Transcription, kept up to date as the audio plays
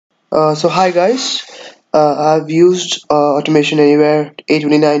So hi guys, I've used Automation Anywhere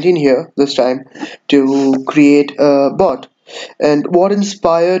A2019 here this time to create a bot. And what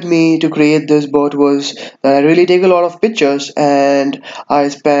inspired me to create this bot was that I really take a lot of pictures and I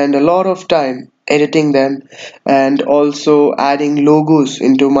spend a lot of time editing them and also adding logos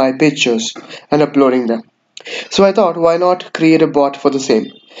into my pictures and uploading them. So I thought, why not create a bot for the same?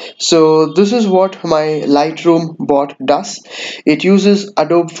 So this is what my Lightroom bot does. It uses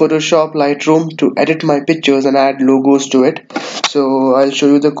Adobe Photoshop Lightroom to edit my pictures and add logos to it. So I'll show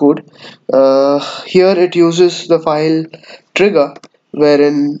you the code. Here it uses the file trigger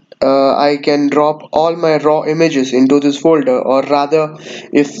wherein I can drop all my raw images into this folder, or rather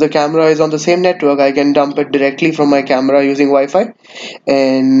if the camera is on the same network I can dump it directly from my camera using Wi-Fi,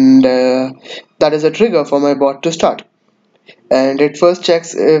 and that is a trigger for my bot to start. And it first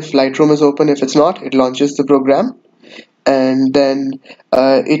checks if Lightroom is open. If it's not, it launches the program, and then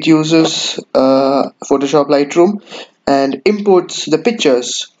it uses Photoshop Lightroom and imports the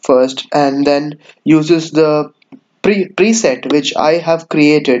pictures first, and then uses the preset which I have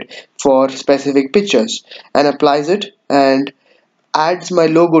created for specific pictures and applies it and adds my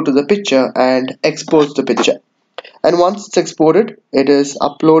logo to the picture and exports the picture. And once it's exported, it is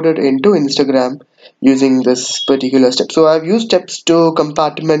uploaded into Instagram using this particular step. So I've used steps to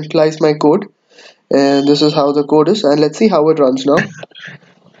compartmentalize my code, and this is how the code is, and let's see how it runs now.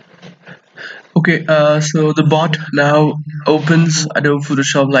 Okay, so the bot now opens Adobe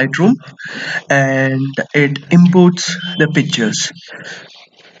Photoshop Lightroom and it imports the pictures.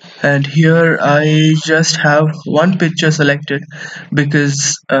 And here I just have one picture selected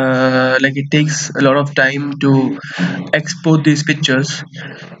because like it takes a lot of time to export these pictures.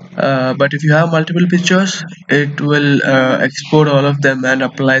 But if you have multiple pictures, it will export all of them and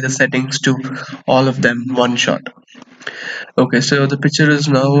apply the settings to all of them one shot. Okay, so the picture is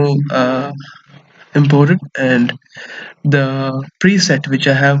now imported and the preset which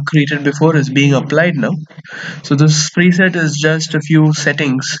I have created before is being applied now. So this preset is just a few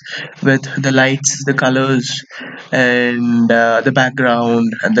settings with the lights, the colors, and the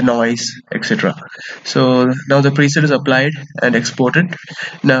background and the noise, etc. So now the preset is applied and exported.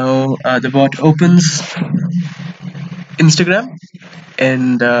 Now the bot opens Instagram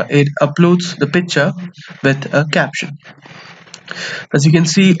and it uploads the picture with a caption. As you can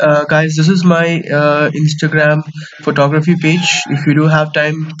see, guys, this is my Instagram photography page. If you do have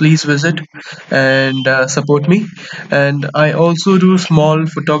time, please visit and support me. And I also do small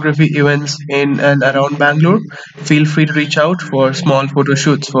photography events in and around Bangalore. Feel free to reach out for small photo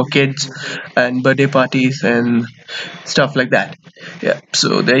shoots for kids and birthday parties and stuff like that. Yeah,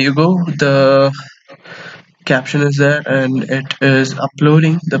 so there you go. The caption is there and it is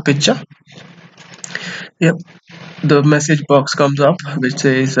uploading the picture. Yep, the message box comes up which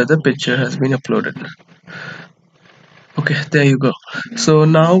says that the picture has been uploaded. Okay, there you go. So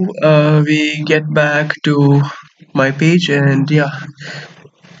now we get back to my page, and yeah,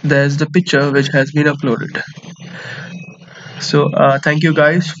 there's the picture which has been uploaded. So thank you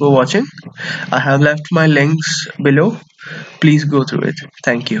guys for watching. I have left my links below. Please go through it.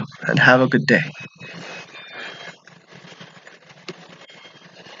 Thank you and have a good day.